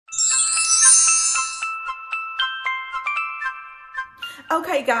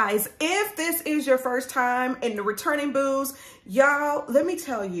Okay, guys, if this is your first time in the returning booze, y'all, let me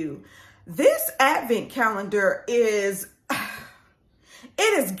tell you, this advent calendar is, it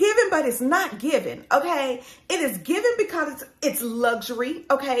is given, but it's not given, okay? It is given because it's luxury,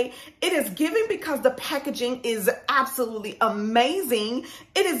 okay? It is given because the packaging is absolutely amazing.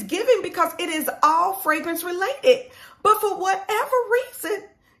 It is given because it is all fragrance related. But for whatever reason,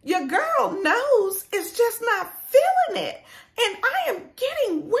 your girl knows it's just not feeling it. And I am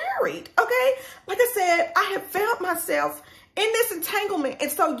getting worried, okay? Like I said, I have found myself in this entanglement. And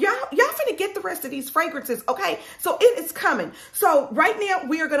so y'all finna get the rest of these fragrances, okay? So it is coming. So right now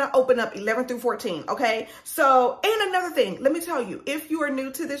we are gonna open up 11 through 14, okay? So, and another thing, let me tell you, if you are new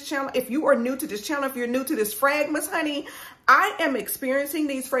to this channel, if you're new to this Fragmas, honey, I am experiencing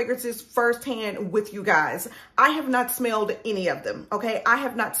these fragrances firsthand with you guys. I have not smelled any of them, okay? I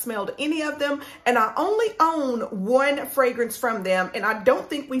have not smelled any of them, and I only own one fragrance from them, and I don't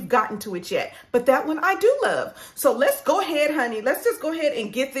think we've gotten to it yet, but that one I do love. So let's go ahead, honey. Let's just go ahead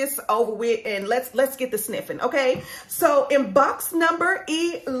and get this over with, and let's get the sniffing, okay? So in box number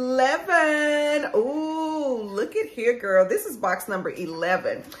 11, ooh, look at here, girl. This is box number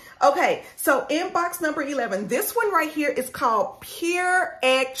 11. Okay, so in box number 11, this one right here is called Pure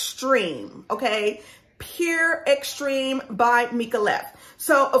Extreme, okay? Pure Extreme by Micallef.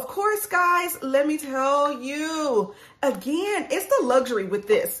 So, of course, guys, let me tell you, again, it's the luxury with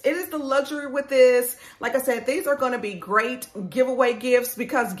this. It is the luxury with this. Like I said, these are going to be great giveaway gifts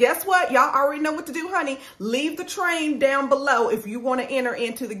because guess what? Y'all already know what to do, honey. Leave the train down below if you want to enter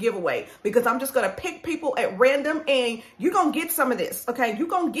into the giveaway because I'm just going to pick people at random and you're going to get some of this, okay? You're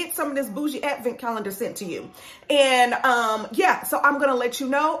going to get some of this Bougie Advent calendar sent to you. And, yeah, so I'm going to let you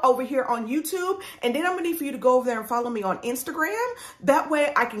know over here on YouTube, and then I'm going to need for you to go over there and follow me on Instagram. That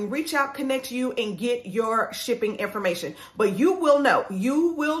way I can reach out, connect you, and get your shipping information. But you will know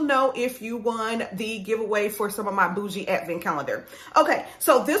if you won the giveaway for some of my Bougie Advent calendar. Okay,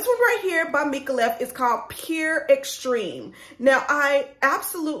 so this one right here by Micallef is called Pure Extreme. Now, I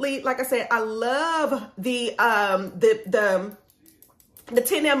absolutely, like I said, I love the 10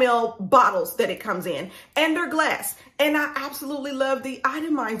 ml bottles that it comes in, and they're glass. And I absolutely love the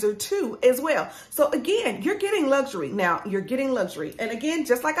atomizer too as well. So again, you're getting luxury. Now you're getting luxury. And again,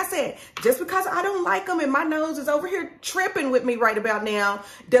 just like I said, just because I don't like them and my nose is over here tripping with me right about now,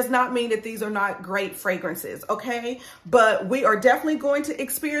 does not mean that these are not great fragrances, okay? But we are definitely going to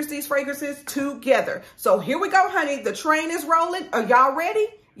experience these fragrances together. So here we go, honey. The train is rolling. Are y'all ready?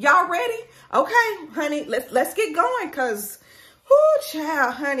 Y'all ready? Okay, honey, let's get going because oh,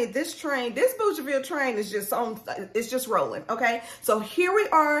 child, honey, this Bougeville train is just it's just rolling, okay? So here we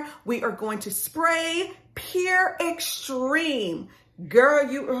are going to spray Pure Extreme.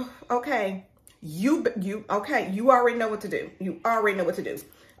 Girl, okay. You already know what to do. You already know what to do.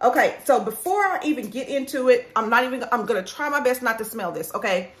 Okay, so before I even get into it, I'm gonna try my best not to smell this,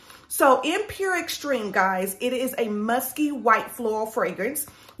 okay? So in Pure Extreme, guys, it is a musky white floral fragrance.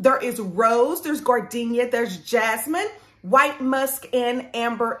 There is rose, there's gardenia, there's jasmine, white musk, and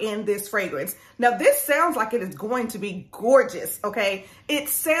amber in this fragrance. Now, this sounds like it is going to be gorgeous, okay? It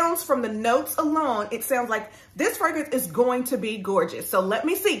sounds, from the notes alone, it sounds like this fragrance is going to be gorgeous. So let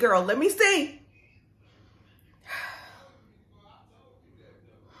me see, girl. Let me see.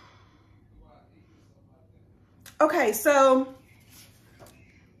 Okay, so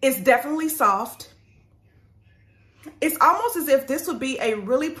it's definitely soft. It's almost as if this would be a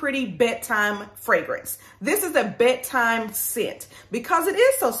really pretty bedtime fragrance. This is a bedtime scent because it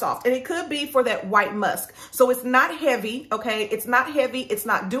is so soft, and it could be for that white musk. So it's not heavy, okay? It's not heavy. It's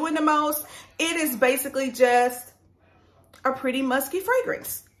not doing the most. It is basically just a pretty musky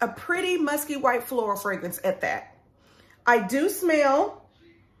fragrance, a pretty musky white floral fragrance at that. I do smell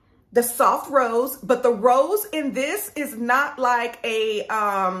the soft rose, but the rose in this is not like a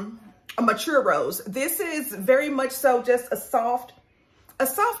mature rose. This is very much so just a soft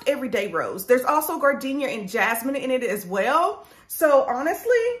everyday rose. There's also gardenia and jasmine in it as well. So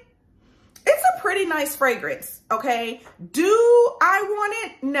honestly, it's a pretty nice fragrance, okay? Do I want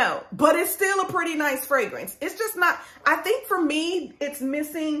it? No, but it's still a pretty nice fragrance. It's just not, I think for me, it's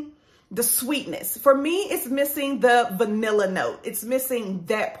missing the sweetness. For me, it's missing the vanilla note. It's missing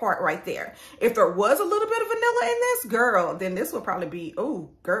that part right there. If there was a little bit of vanilla in this, girl, then this would probably be, oh,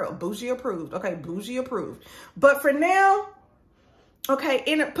 girl, Bougie approved. Okay, Bougie approved. But for now, okay,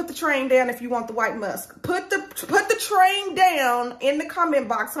 put the train down if you want the white musk. Put the train down in the comment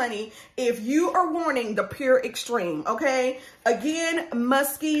box, honey, if you are wanting the Pure Extreme, okay? Again,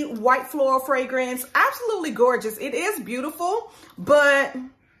 musky, white floral fragrance. Absolutely gorgeous. It is beautiful, but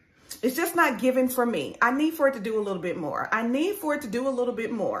It's just not given for me. I need for it to do a little bit more. I need for it to do a little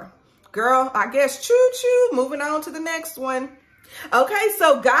bit more. Girl, I guess choo-choo. Moving on to the next one. Okay,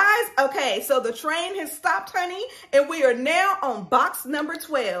 so guys, okay, so the train has stopped, honey, and we are now on box number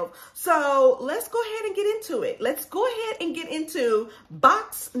 12. So let's go ahead and get into it. Let's go ahead and get into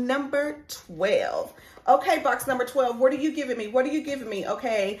box number 12. Okay, box number 12, what are you giving me? What are you giving me?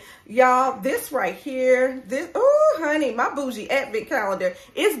 Okay, y'all, this right here, this, oh, honey, my bougie advent calendar.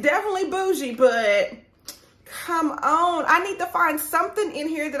 It's definitely bougie, but come on. I need to find something in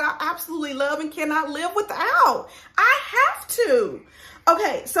here that I absolutely love and cannot live without. I have to.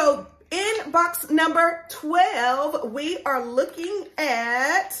 Okay, so in box number 12, we are looking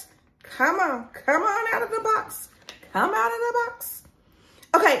at, come on out of the box. Come out of the box.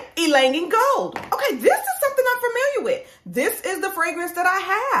 Okay, Ylang in Gold. Okay, this is something I'm familiar with. This is the fragrance that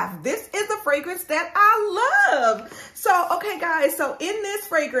I have. This is the fragrance that I love. So, okay, guys, so in this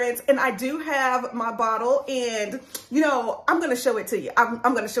fragrance, and I do have my bottle, and, you know, I'm going to show it to you. I'm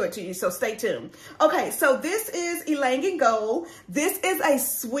going to show it to you, so stay tuned. Okay, so this is Ylang in Gold. This is a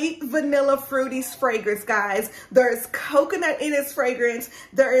sweet vanilla fruity fragrance, guys. There's coconut in its fragrance.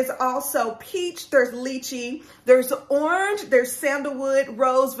 There is also peach. There's lychee. There's orange. There's sandalwood,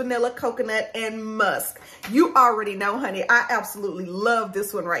 rose, vanilla, coconut, and musk. You already know, honey, I absolutely love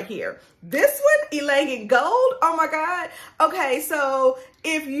this one right here. This one, Ylang in Gold, oh my God. Okay, so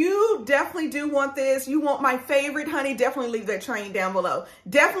if you definitely do want this, you want my favorite, honey, definitely leave that train down below.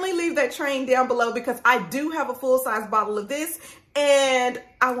 Definitely leave that train down below because I do have a full-size bottle of this and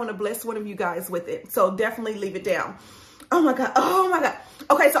I want to bless one of you guys with it. So definitely leave it down. Oh my God. Oh my God.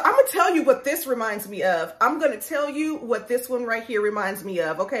 Okay, so I'm going to tell you what this reminds me of. I'm going to tell you what this one right here reminds me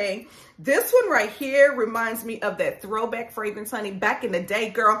of, okay? This one right here reminds me of that throwback fragrance, honey, back in the day,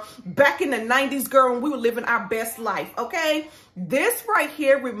 girl. Back in the 90s, girl, when we were living our best life, okay? This right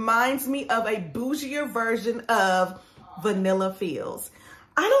here reminds me of a bougier version of Vanilla Fields.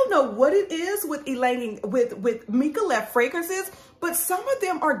 I don't know what it is with Ylang, with Micallef fragrances, but some of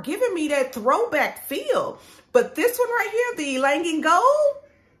them are giving me that throwback feel. But this one right here, the Ylang in Gold,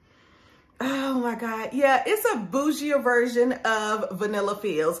 oh my God. Yeah, it's a bougier version of Vanilla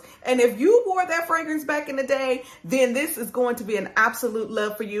Fields. And if you wore that fragrance back in the day, then this is going to be an absolute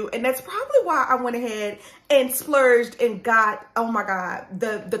love for you. And that's probably why I went ahead and splurged and got, oh my God,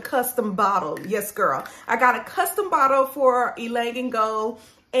 the custom bottle. Yes, girl. I got a custom bottle for Ylang in Gold.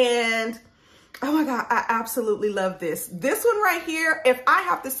 And oh my God, I absolutely love this. This one right here, if I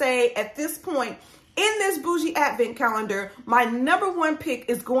have to say at this point, in this bougie advent calendar, my #1 pick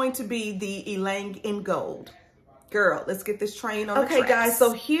is going to be the Ylang in Gold. Girl, let's get this train on the tracks. Okay, guys,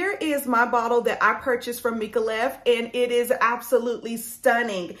 so here is my bottle that I purchased from Micallef, and it is absolutely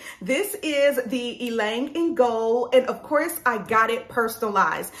stunning. This is the Ylang in Gold, and of course, I got it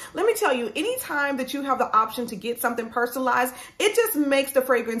personalized. Let me tell you, anytime that you have the option to get something personalized, it just makes the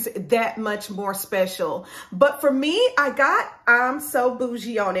fragrance that much more special. But for me, I'm so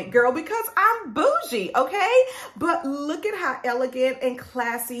bougie on it, girl, because I'm bougie, okay? But look at how elegant and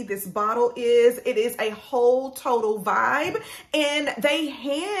classy this bottle is. It is a whole total vibe, and they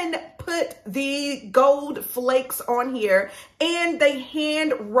hand put the gold flakes on here, and they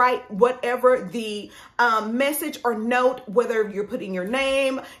hand write whatever the message or note, whether you're putting your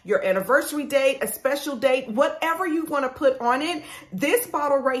name, your anniversary date, a special date, whatever you want to put on it. This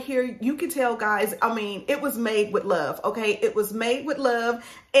bottle right here, you can tell, guys, I mean, it was made with love, okay? It was made with love,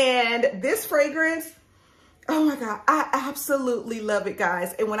 and this fragrance, oh my God, I absolutely love it,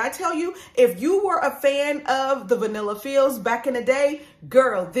 guys. And when I tell you, if you were a fan of the Vanilla Fields back in the day,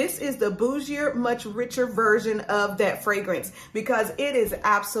 girl, this is the bougier, much richer version of that fragrance because it is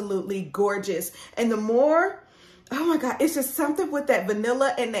absolutely gorgeous. And the more, oh my God, it's just something with that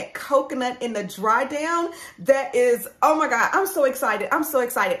vanilla and that coconut in the dry down that is, oh my God, I'm so excited. I'm so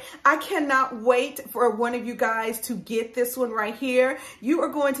excited. I cannot wait for one of you guys to get this one right here. You are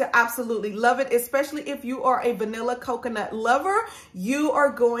going to absolutely love it, especially if you are a vanilla coconut lover. You are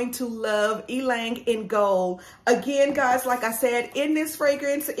going to love Ylang in Gold. Again, guys, like I said, in this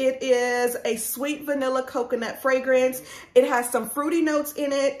fragrance, it is a sweet vanilla coconut fragrance. It has some fruity notes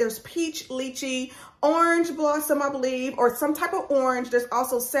in it. There's peach, lychee, orange blossom, I believe, or some type of orange. There's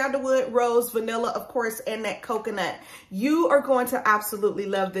also sandalwood, rose, vanilla, of course, and that coconut. You are going to absolutely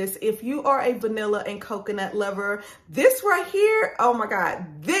love this. If you are a vanilla and coconut lover, this right here, oh my God,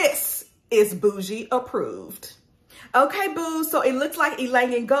 this is bougie approved. Okay, boo. So it looks like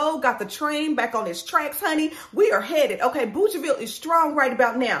Elang & Gold got the train back on its tracks, honey. We are headed. Okay, Bougeville is strong right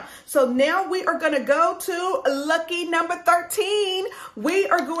about now. So now we are going to go to lucky number 13. We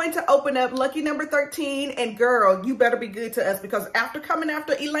are going to open up lucky number 13. And girl, you better be good to us, because after coming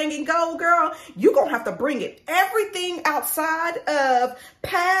after Elang & Gold, girl, you're going to have to bring it. Everything outside of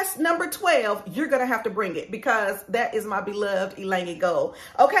past number 12, you're going to have to bring it, because that is my beloved Elang & Gold.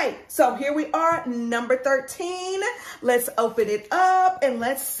 Okay, so here we are, number 13. Let's open it up and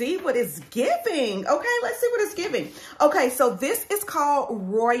let's see what it's giving. Okay, let's see what it's giving. Okay, so this is called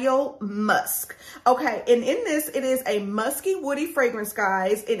Royal Musk. Okay, and in this, it is a musky, woody fragrance,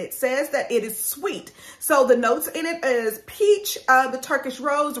 guys, and it says that it is sweet. So the notes in it is peach, the Turkish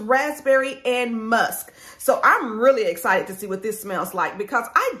rose, raspberry, and musk. So I'm really excited to see what this smells like, because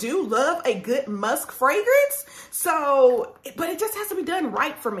I do love a good musk fragrance. So, but it just has to be done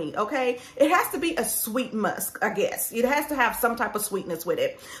right for me, okay? It has to be a sweet musk, I guess. It has to have some type of sweetness with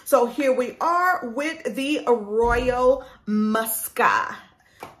it. So here we are with the Royal Musca.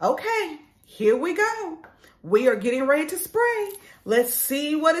 Okay, here we go. We are getting ready to spray. Let's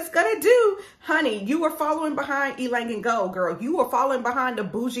see what it's gonna do. Honey, you are following behind Elang & Gold, girl. You are following behind the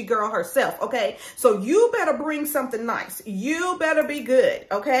bougie girl herself, okay? So you better bring something nice. You better be good,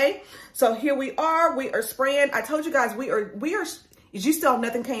 okay? So here we are spraying. I told you guys, we are, you still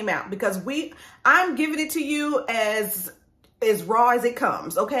nothing came out, because I'm giving it to you as raw as it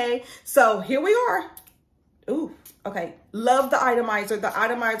comes, okay? So here we are. Ooh, okay. Love the atomizer. The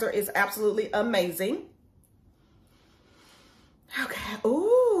atomizer is absolutely amazing. Okay.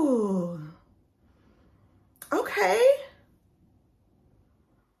 Ooh. Okay.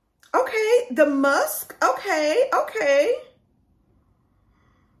 Okay. The musk. Okay. Okay.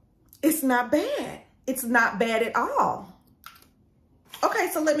 It's not bad. It's not bad at all. Okay.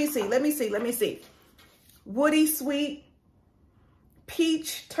 So let me see. Woody, sweet,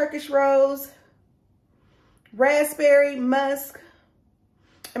 peach, Turkish rose, raspberry, musk.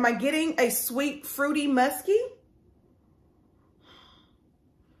 Am I getting a sweet, fruity, musky?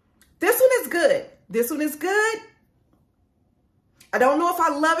 This one is good. This one is good. I don't know if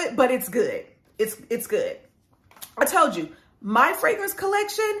I love it, but it's good. It's good. I told you, my fragrance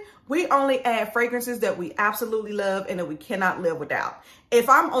collection, we only add fragrances that we absolutely love and that we cannot live without. If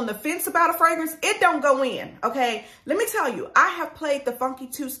I'm on the fence about a fragrance, it don't go in, okay? Let me tell you, I have played the funky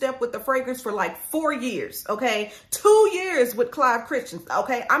two-step with the fragrance for like 4 years, okay? 2 years with Clive Christians,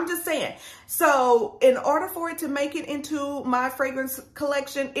 okay? I'm just saying. So in order for it to make it into my fragrance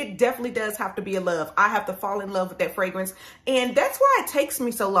collection, it definitely does have to be a love. I have to fall in love with that fragrance, and that's why it takes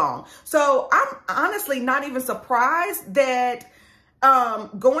me so long. So I'm honestly not even surprised that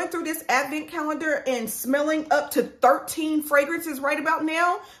going through this advent calendar and smelling up to 13 fragrances right about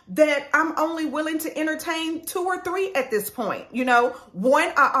now, that I'm only willing to entertain 2 or 3 at this point. You know,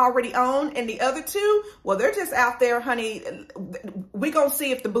 one I already own, and the other 2, well, they're just out there, honey. We gonna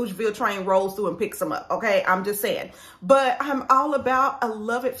see if the Bougeville train rolls through and picks them up, okay? I'm just saying. But I'm all about, I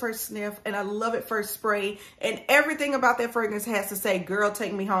love it first sniff and I love it first spray, and everything about that fragrance has to say, girl,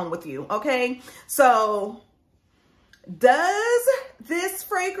 take me home with you, okay? So does this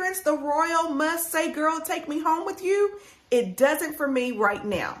fragrance, the Royal Musk, say, girl, take me home with you? It doesn't for me right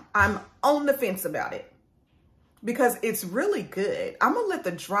now. I'm on the fence about it, because it's really good. I'm going to let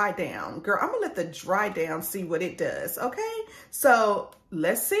the dry down. Girl, I'm going to let the dry down see what it does, okay? So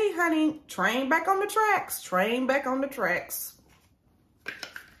let's see, honey. Train back on the tracks. Train back on the tracks.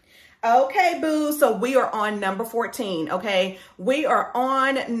 Okay, boo. So we are on number 14, okay? We are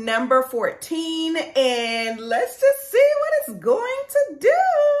on number 14, and let's just see what it's going to do.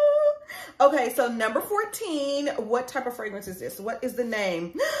 Okay, so number 14, what type of fragrance is this? What is the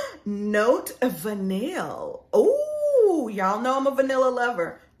name? Note Vanille. Oh, y'all know I'm a vanilla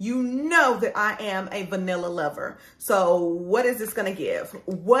lover. You know that I am a vanilla lover. So what is this going to give?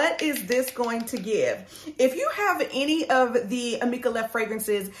 What is this going to give? If you have any of the Micallef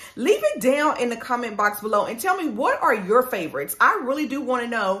fragrances, leave it down in the comment box below and tell me, what are your favorites? I really do want to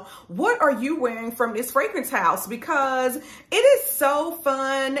know, what are you wearing from this fragrance house? Because it is so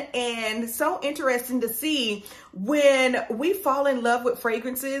fun and so interesting to see when we fall in love with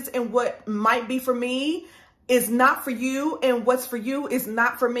fragrances, and what might be for me is not for you, and what's for you is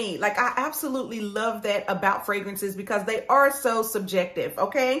not for me. Like, I absolutely love that about fragrances, because they are so subjective,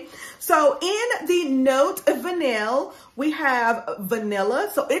 okay? So in the note of vanilla, we have vanilla.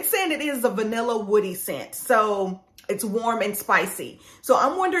 So it's saying it is a vanilla woody scent. So it's warm and spicy. So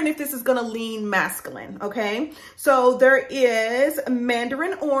I'm wondering if this is gonna lean masculine, okay? So there is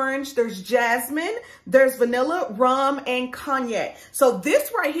mandarin orange, there's jasmine, there's vanilla, rum, and cognac. So this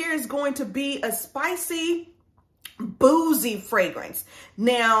right here is going to be a spicy Bougie fragrance.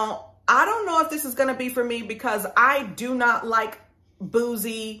 Now, I don't know if this is going to be for me because I do not like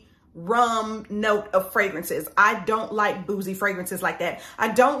boozy rum note of fragrances. I don't like boozy fragrances like that. I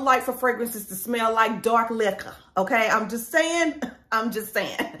don't like for fragrances to smell like dark liquor. Okay. I'm just saying.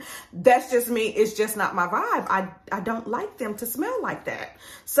 That's just me. It's just not my vibe. I don't like them to smell like that.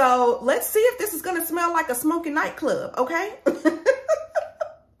 So let's see if this is going to smell like a smoky nightclub. Okay.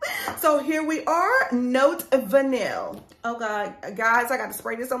 So here we are, Note Vanilla. Oh God, guys, I got to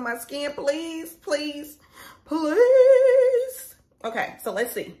spray this on my skin, please, please, please. Okay, so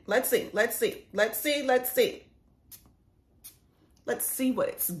let's see. Let's see what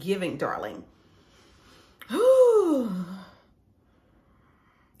it's giving, darling. Ooh.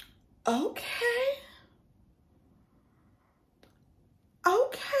 Okay.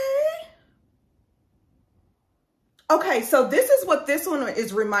 Okay, so this is what this one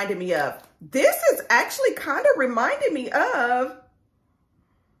is reminding me of. This is actually kind of reminding me of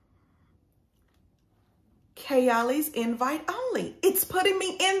Kayali's Invite Only. It's putting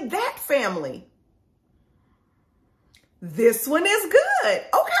me in that family. This one is good.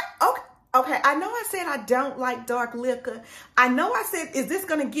 Okay. I know I said I don't like dark liquor. I know I said, is this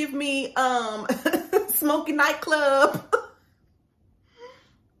going to give me smoky nightclub?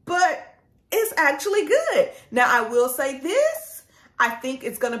 But it's actually good. Now, I will say this. I think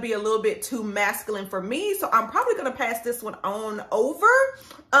it's going to be a little bit too masculine for me. So I'm probably going to pass this one on over.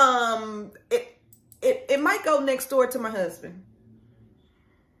 It might go next door to my husband.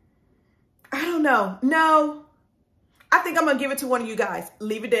 I don't know. No, I think I'm going to give it to one of you guys.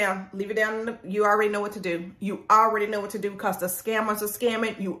 Leave it down. Leave it down. You already know what to do. You already know what to do because the scammers are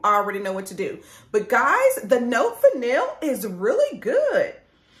scamming. You already know what to do. But guys, the Note Vanilla is really good.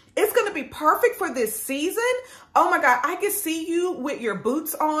 It's going to be perfect for this season. Oh my God, I can see you with your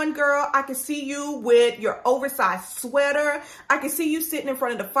boots on, girl. I can see you with your oversized sweater. I can see you sitting in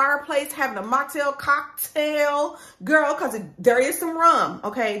front of the fireplace having a mocktail cocktail, girl, because there is some rum,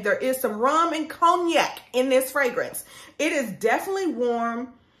 okay? There is some rum and cognac in this fragrance. It is definitely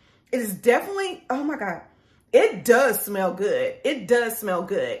warm. It is definitely, oh my God, it does smell good. It does smell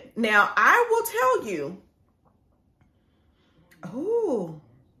good. Now, I will tell you, oh,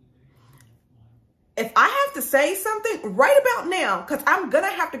 if I have to say something right about now, because I'm going to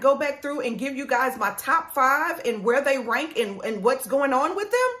have to go back through and give you guys my top 5 and where they rank and what's going on with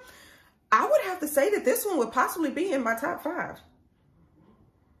them, I would have to say that this one would possibly be in my top 5.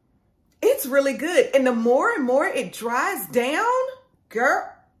 It's really good. And the more and more it dries down, girl,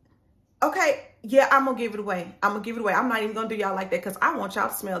 okay, yeah, I'm going to give it away. I'm going to give it away. I'm not even going to do y'all like that because I want y'all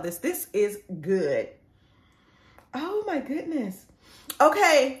to smell this. This is good. Oh, my goodness.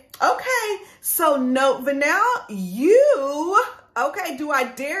 Okay. So Note Vanilla, okay, do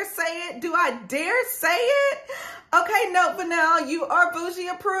I dare say it? Do I dare say it? Okay, Note Vanilla, you are bougie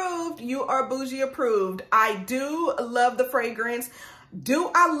approved. You are bougie approved. I do love the fragrance. Do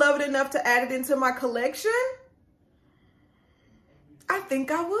I love it enough to add it into my collection? I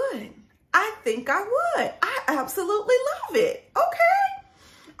think I would. I absolutely love it. Okay.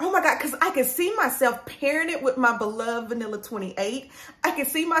 Oh my God, because I can see myself pairing it with my beloved Vanilla 28. I can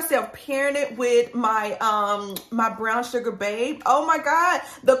see myself pairing it with my my Brown Sugar Babe. Oh my God,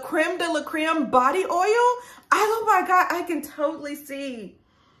 the Creme de la Creme body oil. Oh my God, I can totally see.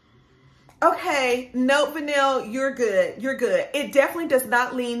 Okay, Note Vanilla, you're good. You're good. It definitely does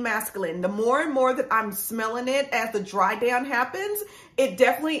not lean masculine. The more and more that I'm smelling it as the dry down happens, it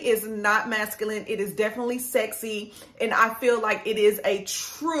definitely is not masculine. It is definitely sexy. And I feel like it is a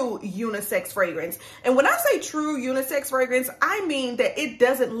true unisex fragrance. And when I say true unisex fragrance, I mean that it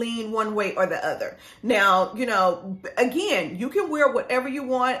doesn't lean one way or the other. Now, you know, again, you can wear whatever you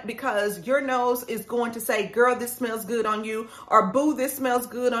want because your nose is going to say, girl, this smells good on you, or boo, this smells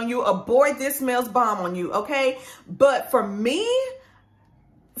good on you, or boy, this smells bomb on you, okay? But for me,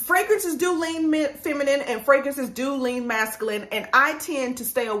 fragrances do lean feminine and fragrances do lean masculine, and I tend to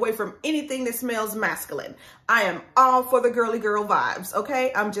stay away from anything that smells masculine. I am all for the girly girl vibes,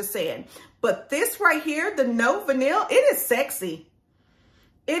 okay? I'm just saying. But this right here, the Note Vanilla, it is sexy.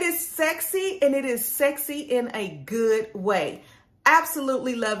 It is sexy, and it is sexy in a good way.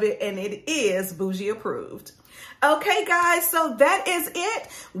 Absolutely love it, and it is bougie approved. Okay, guys, so that is it.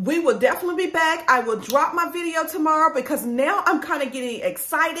 We will definitely be back. I will drop my video tomorrow because now I'm kind of getting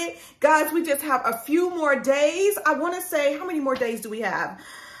excited. Guys, we just have a few more days. I want to say, how many more days do we have?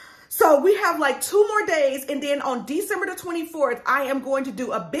 So we have like 2 more days, and then on December the 24th, I am going to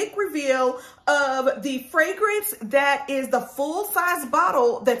do a big reveal of the fragrance that is the full-size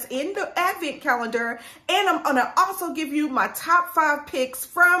bottle that's in the advent calendar, and I'm going to also give you my top 5 picks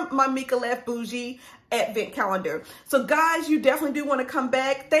from my Micallef Bougie advent calendar. So guys, you definitely do want to come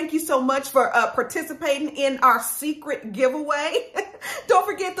back. Thank you so much for participating in our secret giveaway. Don't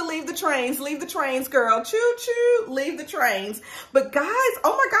forget to leave the trains. Leave the trains, girl. Choo choo. Leave the trains. But guys,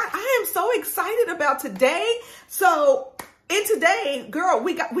 oh my God, I am so excited about today. So in today, girl,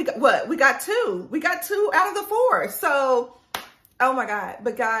 we got what? We got two. We got 2 out of the 4. So, oh my God.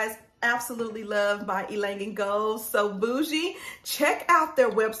 But guys, absolutely love my Ylang & Goals. So Bougie, check out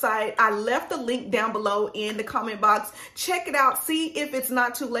their website. I left the link down below in the comment box. Check it out. See if it's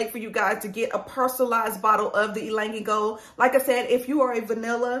not too late for you guys to get a personalized bottle of the Ylang & Gold. Like I said, if you are a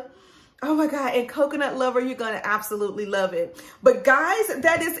vanilla, oh my God, and coconut lover, you're going to absolutely love it. But guys,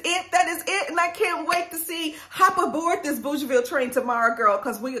 that is it. That is it. And I can't wait to see, hop aboard this Bougieville train tomorrow, girl,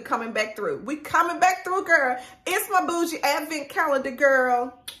 because we are coming back through. We coming back through, girl. It's my Bougie Advent Calendar,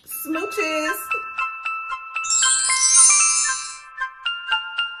 girl. Smooches.